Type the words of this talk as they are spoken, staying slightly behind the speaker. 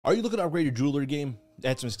Are you looking to upgrade your jewelry game?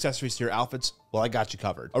 Add some accessories to your outfits? Well, I got you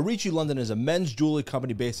covered. Arichi London is a men's jewelry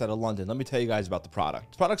company based out of London. Let me tell you guys about the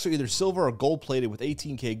product. The products are either silver or gold plated with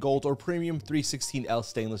 18K gold or premium 316L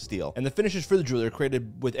stainless steel. And the finishes for the jewelry are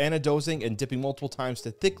created with anodizing and dipping multiple times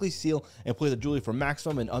to thickly seal and plate the jewelry for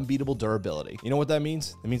maximum and unbeatable durability. You know what that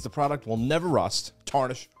means? It means the product will never rust,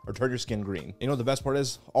 tarnish, or turn your skin green. You know what the best part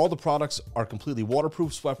is? All the products are completely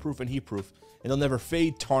waterproof, sweatproof, and heatproof, and they'll never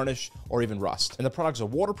fade, tarnish, or even rust. And the products are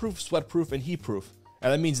waterproof, sweatproof, and heatproof.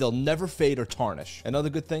 And that means they'll never fade or tarnish. Another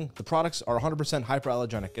good thing, the products are 100%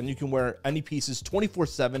 hyperallergenic, and you can wear any pieces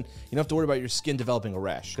 24/7. You don't have to worry about your skin developing a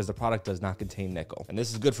rash because the product does not contain nickel. And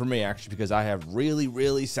this is good for me, actually, because I have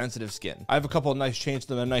really sensitive skin. I have a couple of nice chains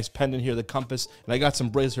to them, a nice pendant here, the compass, and I got some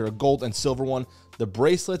bracelets here, a gold and silver one. The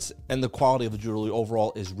bracelets and the quality of the jewelry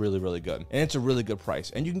overall is really good. And it's a really good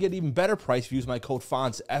price. And you can get even better price if you use my code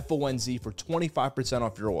FONZ, F-O-N-Z, for 25%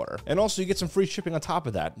 off your order. And also you get some free shipping on top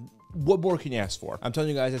of that. What more can you ask for? I'm telling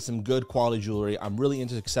you guys, it's some good quality jewelry. I'm really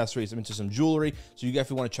into accessories. I'm into some jewelry. So you guys, if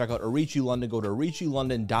you want to check out Arichi London, go to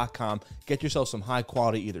arichilondon.com. Get yourself some high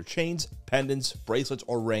quality either chains, pendants, bracelets,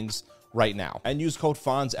 or rings right now. And use code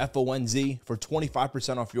FONZ, F-O-N-Z, for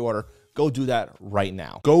 25% off your order. Go do that right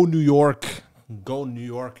now. Go New York. Go New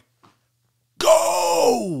York.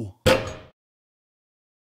 Go!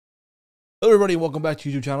 Hello everybody, welcome back to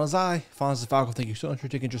YouTube channel. As I, Fonz the Falcon, thank you so much for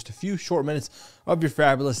taking just a few short minutes of your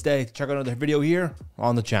fabulous day to check out another video here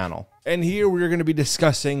on the channel. And here we're going to be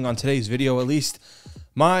discussing on today's video, at least,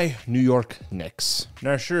 my New York Knicks.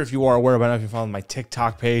 Now, sure, if you are aware by now, if you follow my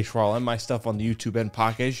TikTok page for all of my stuff on the YouTube and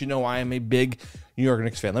podcast, you know I am a big New York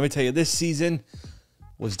Knicks fan. Let me tell you, this season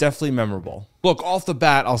was definitely memorable. Look, off the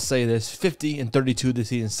bat, I'll say this, 50-32 this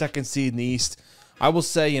season, second seed in the East. I will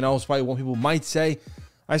say, you know, it's probably what people might say,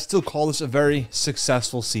 I still call this a very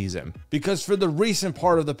successful season because for the recent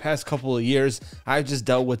part of the past couple of years, I've just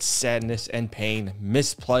dealt with sadness and pain,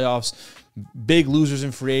 missed playoffs, big losers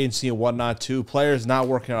in free agency and whatnot too, players not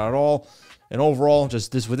working out at all. And overall,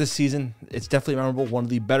 just with this season, it's definitely memorable. One of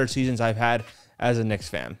the better seasons I've had as a Knicks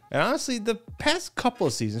fan. And honestly, the past couple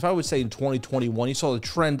of seasons, I would say in 2021, you saw the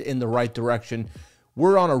trend in the right direction.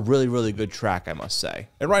 We're on a really good track, I must say.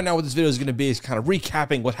 And right now what this video is going to be is kind of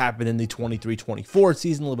recapping what happened in the 23-24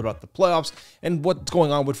 season, a little bit about the playoffs, and what's going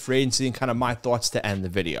on with free agency and kind of my thoughts to end the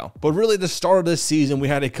video. But really, the start of this season, we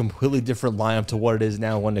had a completely different lineup to what it is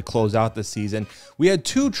now when to close out the season. We had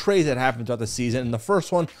two trades that happened throughout the season, and the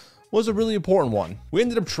first one was a really important one. We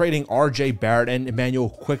ended up trading RJ Barrett and Emmanuel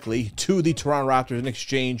Quickly to the Toronto Raptors in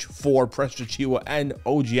exchange for Precious Achiuwa and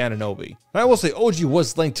OG Anunoby. And I will say OG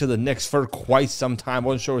was linked to the Knicks for quite some time.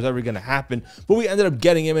 Wasn't sure it was ever going to happen, but we ended up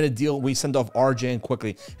getting him in a deal. We sent off RJ and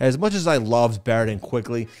Quickly. And as much as I loved Barrett and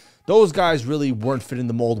Quickly, those guys really weren't fitting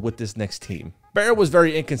the mold with this Knicks team. Barrett was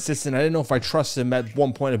very inconsistent. I didn't know if I trusted him at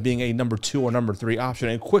one point of being a number 2 or number 3 option.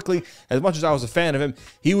 And Quickly, as much as I was a fan of him,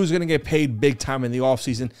 he was going to get paid big time in the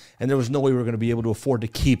offseason, and there was no way we were going to be able to afford to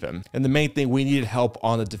keep him. And the main thing, we needed help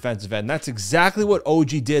on the defensive end. And that's exactly what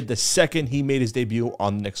OG did the second he made his debut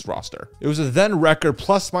on the Knicks roster. It was a then record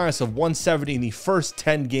plus-minus of 170 in the first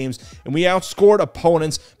 10 games, and we outscored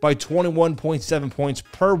opponents by 21.7 points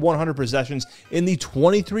per 100 possessions in the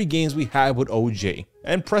 23 games we had with OG.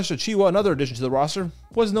 And Precious Achiuwa, another addition to the roster,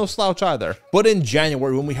 was no slouch either. But in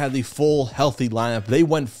January, when we had the full healthy lineup, they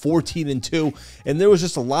went 14-2, and there was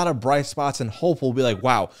just a lot of bright spots and hope we'll be like,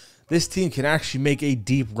 wow, this team can actually make a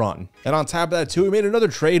deep run. And on top of that, too, we made another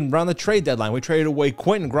trade around the trade deadline. We traded away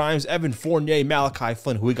Quentin Grimes, Evan Fournier, Malachi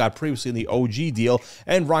Flynn, who we got previously in the OG deal,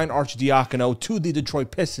 and Ryan Arcidiacono to the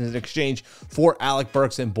Detroit Pistons in exchange for Alec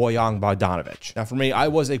Burks and Bojan Bogdanovic. Now, for me, I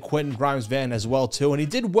was a Quentin Grimes fan as well, too, and he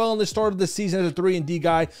did well in the start of the season as a 3-and-D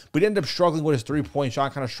guy, but he ended up struggling with his three-point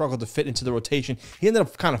shot, kind of struggled to fit into the rotation. He ended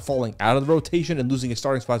up kind of falling out of the rotation and losing his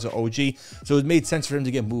starting spot to OG, so it made sense for him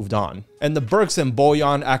to get moved on. And the Burks and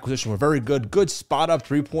Bojan acquisition were very good spot-up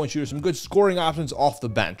three-point shooters, some good scoring options off the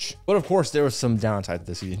bench. But of course, there was some downside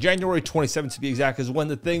this season. January 27th, to be exact, is when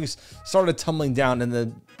the things started tumbling down in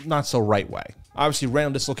the not-so-right way. Obviously,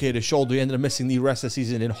 Randall dislocated his shoulder. He ended up missing the rest of the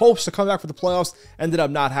season in hopes to come back for the playoffs. Ended up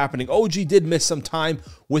not happening. OG did miss some time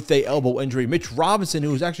with an elbow injury. Mitch Robinson,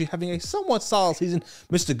 who was actually having a somewhat solid season,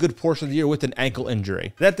 missed a good portion of the year with an ankle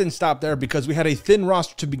injury. That didn't stop there because we had a thin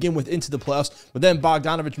roster to begin with into the playoffs, but then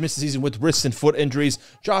Bogdanovic missed the season with wrist and foot injuries.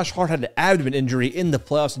 Josh Hart had an abdomen injury in the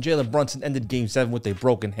playoffs, and Jalen Brunson ended Game 7 with a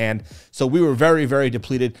broken hand. So we were very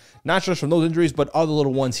depleted, not just from those injuries, but other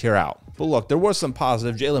little ones here out. But look, there was some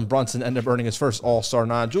positive. Jalen Brunson ended up earning his first All-Star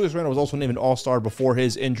nod. Julius Randle was also named an All-Star before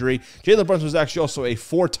his injury. Jalen Brunson was actually also a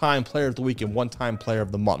 4-time Player of the Week and 1-time Player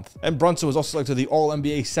of the Month. And Brunson was also selected to the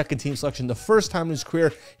All-NBA second-team selection the first time in his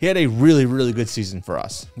career. He had a really, really good season for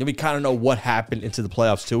us. And we kind of know what happened into the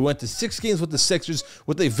playoffs, too. We went to 6 games with the Sixers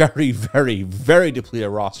with a very, very, very depleted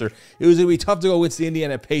roster. It was going to be tough to go against the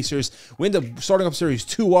Indiana Pacers. We ended up starting up series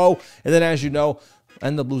 2-0, and then, as you know,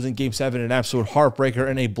 ended up losing Game 7, an absolute heartbreaker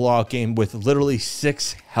in a blowout game with literally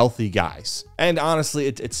 6 healthy guys. And honestly,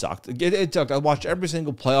 it sucked. It sucked. I watched every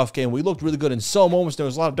single playoff game. We looked really good in some moments. There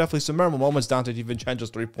was definitely some memorable moments. Dante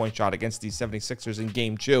DiVincenzo's 3-point shot against the 76ers in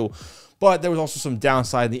Game 2. But there was also some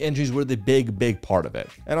downside. The injuries were the big part of it.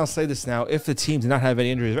 And I'll say this now, if the team did not have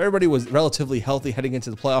any injuries, if everybody was relatively healthy heading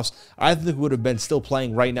into the playoffs, I think we would have been still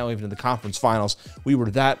playing right now, even in the conference finals. We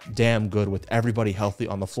were that damn good with everybody healthy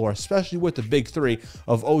on the floor, especially with the big 3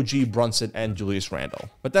 of OG, Brunson, and Julius Randle.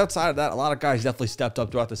 But outside of that, a lot of guys definitely stepped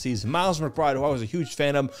up throughout the season. Miles McBride, who I was a huge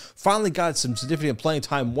fan of, finally got some significant playing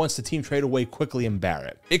time once the team traded away Quickly and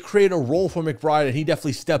Barrett. It created a role for McBride, and he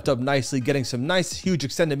definitely stepped up nicely, getting some nice, huge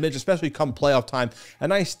extended mids, especially come playoff time. A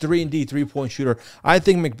nice 3-and-D 3-point shooter. I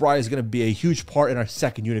think McBride is going to be a huge part in our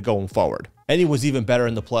second unit going forward. And he was even better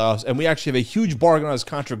in the playoffs. And we actually have a huge bargain on his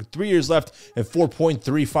contract with 3 years left and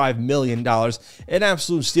 $4.35 million. An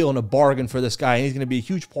absolute steal and a bargain for this guy. And he's going to be a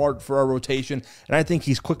huge part for our rotation. And I think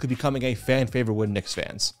he's quickly becoming a fan favorite with Knicks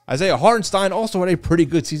fans. Isaiah Hartenstein also had a pretty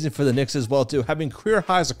good season for the Knicks as well, too, having career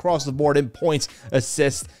highs across the board in points,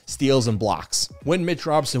 assists, steals, and blocks. When Mitch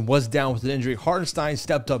Robinson was down with an injury, Hartenstein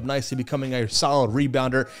stepped up nicely, becoming a solid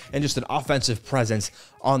rebounder and just an offensive presence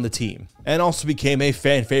on the team, and also became a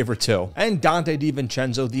fan favorite too. And Dante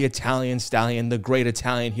DiVincenzo, the Italian stallion, the great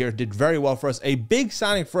Italian here, did very well for us. A big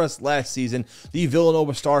signing for us last season. The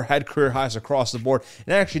Villanova star had career highs across the board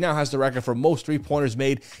and actually now has the record for most 3-pointers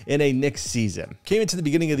made in a Knicks season. Came into the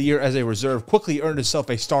beginning of the year as a reserve, quickly earned himself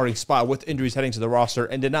a starting spot with injuries heading to the roster,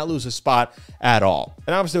 and did not lose a spot at all.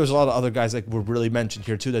 And obviously there was a lot of other guys that were really mentioned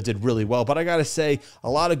here too that did really well, but I gotta say, a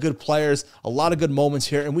lot of good players, a lot of good moments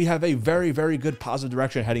here, and we have a very, very good positive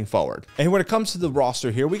direction heading forward. And when it comes to the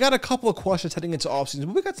roster here, we got a couple of questions heading into offseason,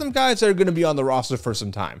 but we got some guys that are going to be on the roster for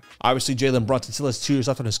some time. Obviously, Jalen Brunson still has 2 years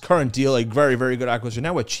left on his current deal, a very, very good acquisition.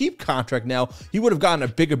 Now a cheap contract now, he would have gotten a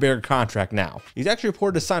bigger contract now. He's actually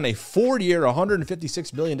reported to sign a 4-year,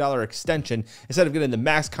 $156 million extension instead of getting the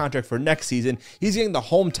max contract for next season. He's getting the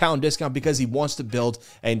hometown discount because he wants to build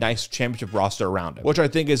a nice championship roster around him, which I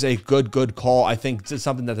think is a good call. I think it's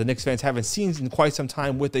something that the Knicks fans haven't seen in quite some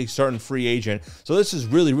time with a certain free agent. So this is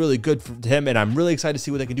really good for him, and I'm really excited to see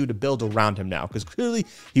what they can do to build around him now, because clearly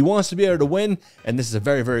he wants to be able to win, and this is a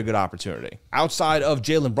very good opportunity. Outside of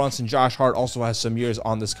Jalen Brunson, Josh Hart also has some years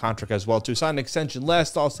on this contract as well too. Signed an extension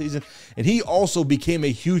last offseason, and he also became a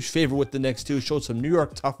huge favorite with the Knicks too. Showed some New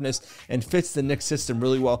York toughness and fits the Knicks system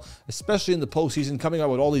really well, especially in the postseason, coming out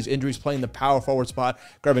with all these injuries, playing the power forward spot,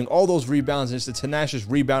 grabbing all those rebounds, and just a tenacious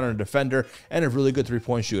rebounder and defender, and a really good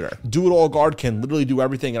 3-point shooter. Do-it-all guard, can literally do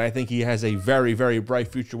everything, and I think he has a very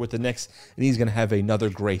bright future with the Knicks, and he's going to have another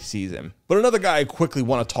great season. But another guy I quickly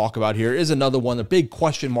want to talk about here is another one, the big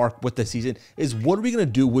question mark with the season is, what are we going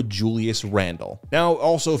to do with Julius Randle? Now,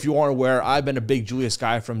 also, if you aren't aware, I've been a big Julius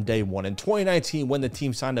guy from day one. In 2019, when the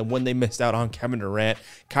team signed him, when they missed out on Kevin Durant,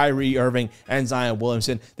 Kyrie Irving, and Zion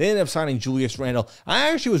Williamson, they ended up signing Julius Randle. I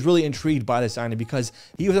actually was really intrigued by this signing because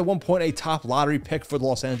he was at one point a top lottery pick for the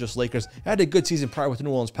Los Angeles Lakers. Had a good season prior with the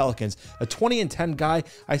New Orleans Pelicans. A 20-10 guy.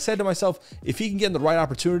 I said to myself, if he can get in the right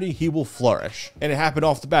opportunity, he will flourish. And it happened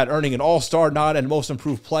off the bat, earning an all-star nod and most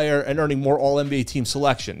improved player, and earning more all-NBA team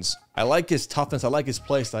selections. I like his toughness. I like his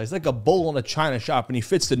play style. He's like a bull in a china shop, and he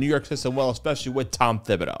fits the New York system well, especially with Tom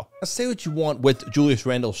Thibodeau. Now, say what you want with Julius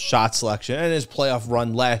Randle's shot selection and his playoff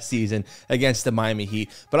run last season against the Miami Heat,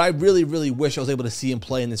 but I really wish I was able to see him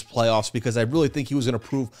play in this playoffs, because I really think he was going to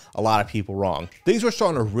prove a lot of people wrong. Things were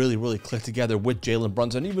starting to really click together with Jalen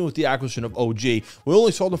Brunson, even with the acquisition of OG. We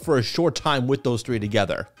only sold him for a short time with those 3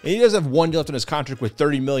 together. And he does have 1 year left on his contract with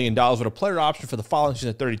 $30 million, with a player option for the following season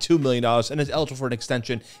at $32 million, and is eligible for an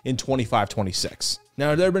extension in 25-26.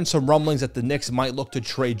 Now, there have been some rumblings that the Knicks might look to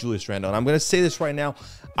trade Julius Randle, and I'm going to say this right now,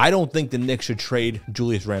 I don't think the Knicks should trade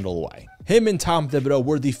Julius Randle away. Him and Tom Thibodeau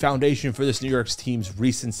were the foundation for this New York's team's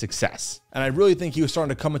recent success. And I really think he was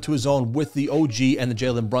starting to come into his own with the OG and the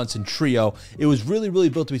Jalen Brunson trio. It was really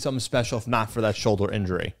built to be something special if not for that shoulder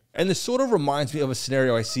injury. And this sort of reminds me of a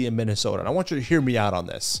scenario I see in Minnesota, and I want you to hear me out on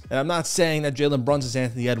this. And I'm not saying that Jalen Brunson is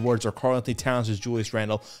Anthony Edwards or Karl-Anthony Towns is Julius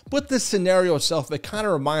Randle, but this scenario itself, it kind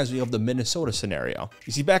of reminds me of the Minnesota scenario.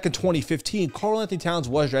 You see, back in 2015, Karl-Anthony Towns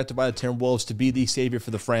was drafted by the Timberwolves to be the savior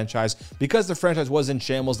for the franchise because the franchise was in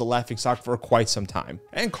shambles, the laughingstock, for quite some time.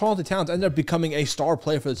 And Karl-Anthony Towns ended up becoming a star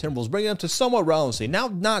player for the Timberwolves, bringing them to somewhat relevancy. Now,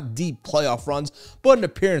 not deep playoff runs, but an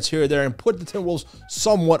appearance here or there, and put the Timberwolves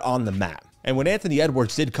somewhat on the map. And when Anthony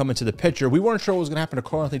Edwards did come into the picture, we weren't sure what was going to happen to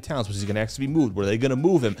Karl-Anthony Towns. Was he going to actually be moved? Were they going to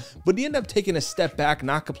move him? But he ended up taking a step back,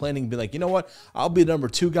 not complaining, being like, you know what? I'll be the number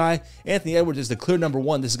 2 guy. Anthony Edwards is the clear number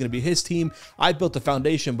 1. This is going to be his team. I built the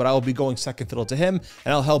foundation, but I will be going second fiddle to him,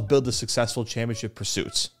 and I'll help build the successful championship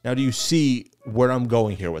pursuits. Now, do you see where I'm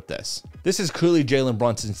going here with this? This is clearly Jalen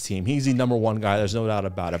Brunson's team. He's the number 1 guy. There's no doubt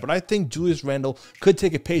about it. But I think Julius Randle could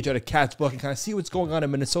take a page out of Cat's book and kind of see what's going on in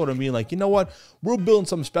Minnesota and being like, you know what? We're building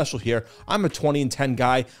something special here. I'm a 20-10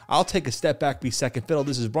 guy. I'll take a step back, be second fiddle.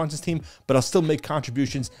 This is Brunson's team, but I'll still make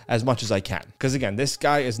contributions as much as I can. Because again, this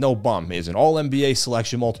guy is no bum. He's an all-NBA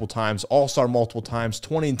selection multiple times, all-star multiple times,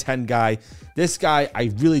 20-10 guy. This guy,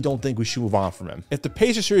 I really don't think we should move on from him. If the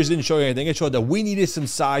Pacers series didn't show you anything, it showed that we needed some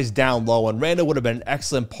size down low, and Randle would have been an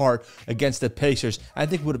excellent part against the Pacers. I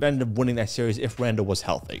think we would have ended up winning that series if Randle was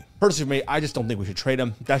healthy. Personally, for me, I just don't think we should trade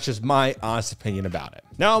him. That's just my honest opinion about it.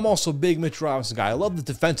 Now, I'm also a big Mitch Robinson guy. I love the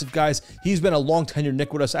defensive guys. He's been a long tenured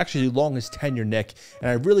Knick with us, actually the longest tenure Knick,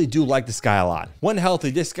 and I really do like this guy a lot. When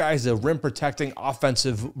healthy, this guy is a rim protecting,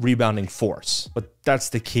 offensive rebounding force. But that's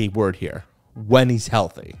the key word here. When he's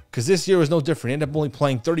healthy. Because this year was no different. He ended up only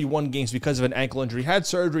playing 31 games because of an ankle injury. Had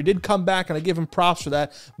surgery, did come back, and I give him props for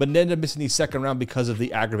that, but ended up missing the second round because of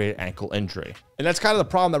the aggravated ankle injury. And that's kind of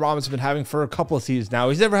the problem that Robinson's been having for a couple of seasons now.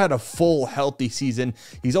 He's never had a full healthy season.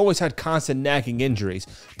 He's always had constant nagging injuries.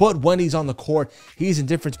 But when he's on the court, he's a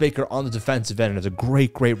difference maker on the defensive end and is a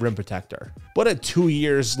great rim protector. But at 2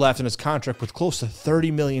 years left in his contract with close to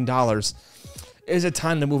 $30 million, is it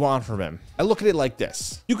time to move on from him? I look at it like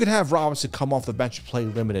this. You could have Robinson come off the bench and play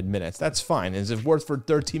limited minutes. That's fine. Is it worth for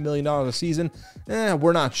 $13 million a season?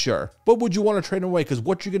 We're not sure. But would you want to trade him away? Because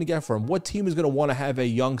what you're going to get for him, what team is going to want to have a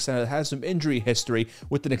young center that has some injury history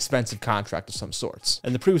with an expensive contract of some sorts?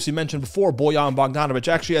 And the previously mentioned before, Bojan Bogdanovic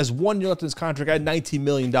actually has 1 year left in his contract at $19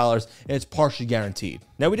 million, and it's partially guaranteed.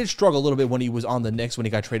 Now, we did struggle a little bit when he was on the Knicks, when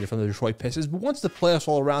he got traded from the Detroit Pistons, but once the playoffs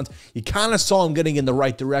all around, you kind of saw him getting in the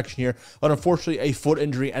right direction here, but unfortunately, a foot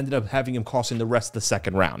injury ended up having him costing the rest of the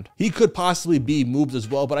second round. He could possibly be moved as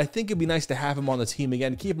well, but I think it'd be nice to have him on the team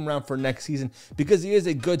again, keep him around for next season, because he is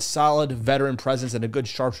a good, solid veteran presence and a good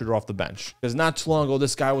sharpshooter off the bench. Because not too long ago,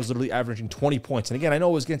 this guy was literally averaging 20 points. And again, I know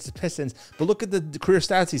it was against the Pistons, but look at the career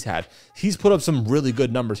stats he's had. He's put up some really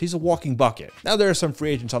good numbers. He's a walking bucket. Now, there are some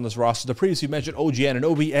free agents on this roster. The previously mentioned OG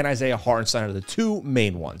Anunoby and Isaiah Hartenstein are the 2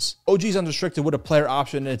 main ones. OG's unrestricted with a player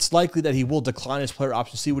option, and it's likely that he will decline his player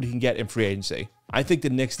option to see what he can get in free agency. I think the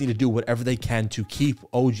Knicks need to do whatever they can to keep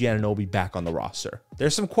OG Anunoby back on the roster.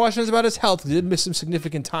 There's some questions about his health. He did miss some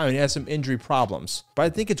significant time and he has some injury problems. But I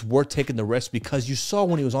think it's worth taking the risk because you saw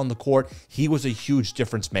when he was on the court, he was a huge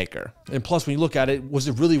difference maker. And plus, when you look at it, was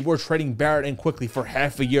it really worth trading Barrett in quickly for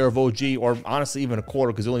half a year of OG, or honestly even a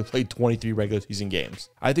quarter, because he only played 23 regular season games?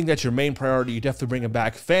 I think that's your main priority. You definitely bring him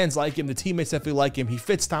back. Fans like him. The teammates definitely like him. He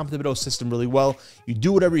fits Tom Thibodeau's system really well. You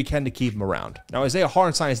do whatever you can to keep him around. Now, Isaiah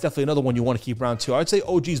Hartenstein is definitely another one you want to keep around too. I would say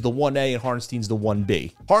OG's the 1A and Hartenstein's the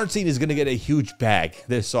 1B. Hartenstein is going to get a huge bag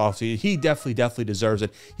this offseason. He definitely deserves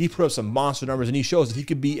it. He put up some monster numbers and he shows that he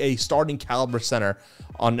could be a starting caliber center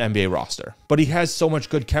on an NBA roster. But he has so much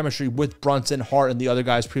good chemistry with Brunson, Hart, and the other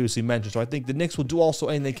guys previously mentioned. So I think the Knicks will do also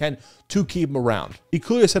anything they can to keep him around. He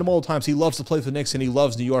clearly said multiple times he loves to play for the Knicks and he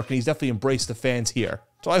loves New York, and he's definitely embraced the fans here.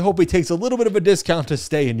 So I hope he takes a little bit of a discount to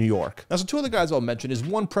stay in New York. Now, so 2 other guys I'll mention is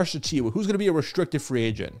one, Precious Achiuwa, who's going to be a restricted free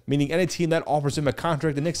agent, meaning any team that offers him a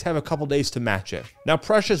contract, the Knicks have a couple days to match it. Now,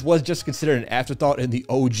 Precious was just considered an afterthought in the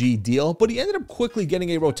OG deal, but he ended up quickly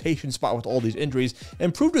getting a rotation spot with all these injuries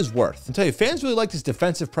and proved his worth. I'll tell you, fans really liked his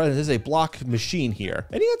defensive presence as a block machine here.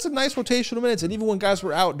 And he had some nice rotational minutes, and even when guys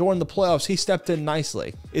were out during the playoffs, he stepped in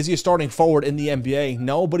nicely. Is he a starting forward in the NBA?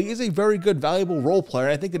 No, but he is a very good, valuable role player,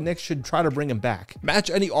 and I think the Knicks should try to bring him back.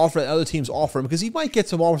 Match any offer that other teams offer him, because he might get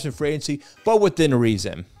some offers in free agency, but within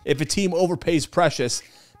reason. If a team overpays Precious,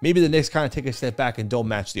 maybe the Knicks kind of take a step back and don't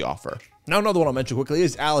match the offer. Now, another one I'll mention quickly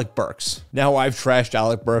is Alec Burks. Now, I've trashed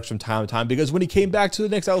Alec Burks from time to time because when he came back to the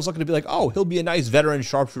Knicks, I was looking to be like, oh, he'll be a nice veteran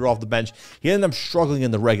sharpshooter off the bench. He ended up struggling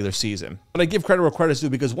in the regular season. But I give credit where credit's due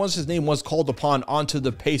because once his name was called upon onto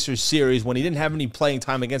the Pacers series, when he didn't have any playing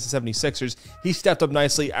time against the 76ers, he stepped up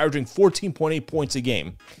nicely, averaging 14.8 points a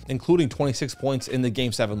game, including 26 points in the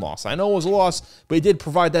Game 7 loss. I know it was a loss, but he did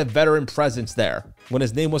provide that veteran presence there. When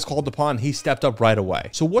his name was called upon, he stepped up right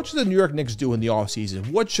away. So what should the New York Knicks do in the offseason?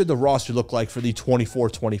 What should the roster look like for the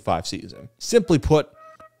 24-25 season? Simply put,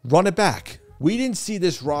 run it back. We didn't see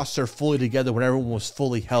this roster fully together when everyone was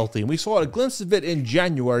fully healthy. And we saw a glimpse of it in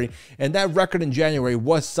January, and that record in January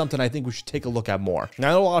was something I think we should take a look at more. Now,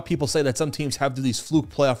 I know a lot of people say that some teams have these fluke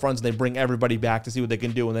playoff runs and they bring everybody back to see what they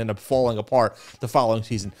can do and they end up falling apart the following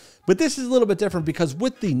season. But this is a little bit different because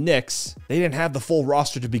with the Knicks, they didn't have the full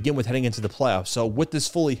roster to begin with heading into the playoffs. So with this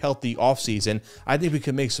fully healthy offseason, I think we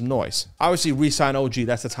can make some noise. Obviously, re-sign OG,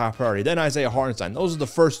 that's the top priority. Then Isaiah Hartenstein. Those are the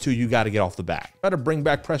first two you got to get off the bat. Try to bring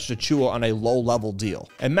back Precious Achiuwa on a low-level deal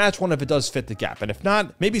and match one if it does fit the gap. And if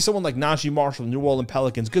not, maybe someone like Najee Marshall, New Orleans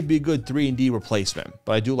Pelicans could be a good 3-and-D replacement.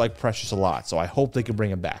 But I do like Precious a lot, so I hope they can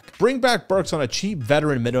bring him back. Bring back Burks on a cheap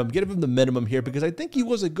veteran minimum. Give him the minimum here because I think he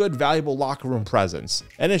was a good, valuable locker room presence.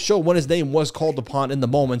 And it showed when his name was called upon in the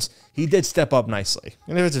moments, he did step up nicely.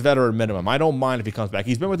 And if it's a veteran minimum, I don't mind if he comes back.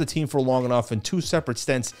 He's been with the team for long enough in 2 separate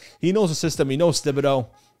stints. He knows the system. He knows Thibodeau.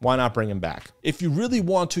 Why not bring him back? If you really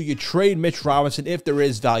want to, you trade Mitch Robinson if there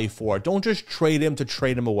is value for it. Don't just trade him to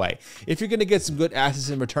trade him away. If you're going to get some good assets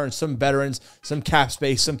in return, some veterans, some cap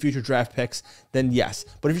space, some future draft picks, then yes.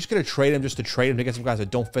 But if you're just going to trade him just to trade him to get some guys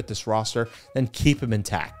that don't fit this roster, then keep him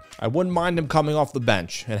intact. I wouldn't mind him coming off the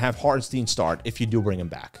bench and have Hartenstein start if you do bring him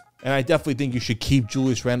back. And I definitely think you should keep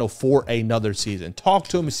Julius Randle for another season. Talk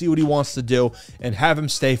to him and see what he wants to do and have him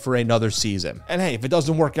stay for another season. And hey, if it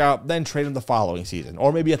doesn't work out, then trade him the following season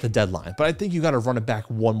or maybe at the deadline. But I think you got to run it back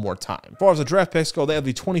one more time. As far as the draft picks go, they have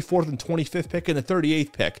the 24th and 25th pick and the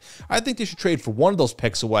 38th pick. I think they should trade for one of those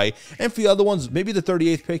picks away. And for the other ones, maybe the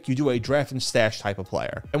 38th pick, you do a draft and stash type of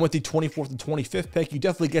player. And with the 24th and 25th pick, you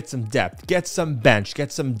definitely get some depth, get some bench,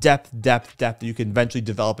 get some depth that you can eventually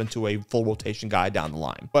develop into a full rotation guy down the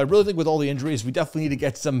line. But I really think with all the injuries, we definitely need to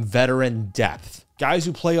get some veteran depth. Guys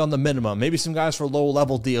who play on the minimum, maybe some guys for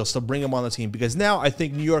low-level deals to bring them on the team because now I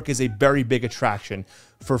think New York is a very big attraction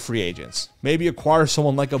for free agents. Maybe acquire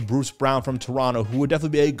someone like a Bruce Brown from Toronto who would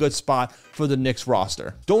definitely be a good spot for the Knicks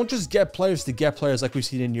roster. Don't just get players to get players like we've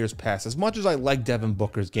seen in years past. As much as I like Devin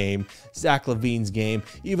Booker's game, Zach LaVine's game,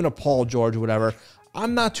 even a Paul George or whatever,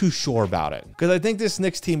 I'm not too sure about it because I think this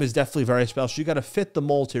Knicks team is definitely very special. You got to fit the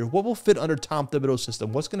mold here. What will fit under Tom Thibodeau's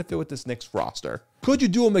system? What's going to fit with this Knicks roster? Could you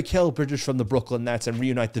do a Mikal Bridges from the Brooklyn Nets and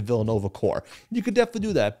reunite the Villanova core? You could definitely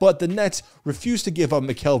do that, but the Nets refused to give up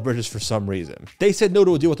Mikal Bridges for some reason. They said no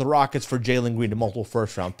to a deal with the Rockets for Jalen Green and multiple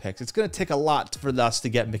first-round picks. It's going to take a lot for us to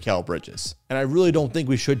get Mikal Bridges, and I really don't think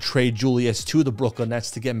we should trade Julius to the Brooklyn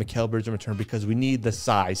Nets to get Mikal Bridges in return because we need the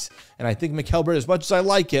size, and I think Mikal Bridges, as much as I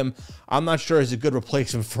like him, I'm not sure he's a good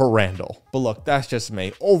replacement for Randall. But look, that's just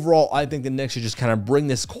me. Overall, I think the Knicks should just kind of bring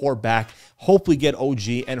this core back, hopefully get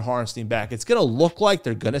OG and Hartenstein back. It's going to look like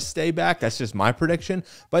they're going to stay back. That's just my prediction.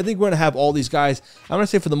 But I think we're going to have all these guys, I'm going to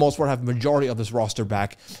say for the most part, have a majority of this roster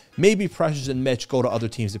back. Maybe Precious and Mitch go to other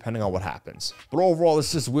teams depending on what happens. But overall,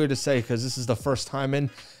 it's just weird to say because this is the first time in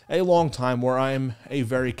a long time where I'm a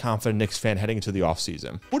very confident Knicks fan heading into the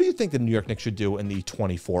offseason. What do you think the New York Knicks should do in the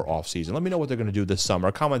 24 offseason? Let me know what they're going to do this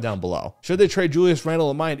summer. Comment down below. Should they trade Julius Randle?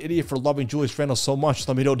 Am I an idiot for loving Julius Randle so much?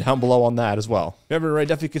 Let me know down below on that as well. Remember,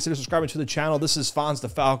 definitely consider subscribing to the channel. This is Fonz the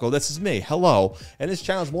Falco. This is me. Hello. And this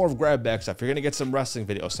channel is more of grab bag stuff. You're going to get some wrestling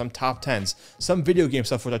videos, some top 10s, some video game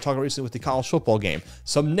stuff, which I talked about recently with the college football game,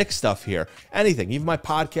 some Knicks stuff here, anything. Even my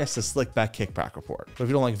podcast, the Slick Back Kickback Report. But if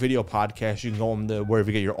you don't like video podcasts, you can go on wherever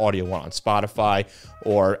you get your audio one, on Spotify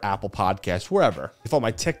or Apple Podcasts, wherever. You follow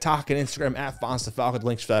my TikTok and Instagram at Fonz the Falco. The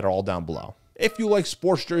links for that are all down below. If you like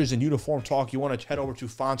sports jerseys and uniform talk, you want to head over to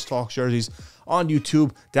Fonz Talks Jerseys on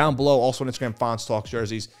YouTube, down below. Also on Instagram, Fonz Talks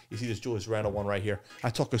Jerseys. You see this Julius Randle one right here. I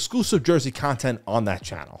talk exclusive jersey content on that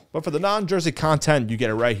channel. But for the non-jersey content, you get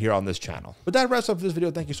it right here on this channel. But that wraps up this video.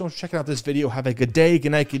 Thank you so much for checking out this video. Have a good day,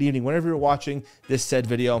 good night, good evening, whenever you're watching this said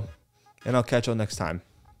video. And I'll catch you all next time.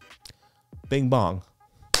 Bing bong.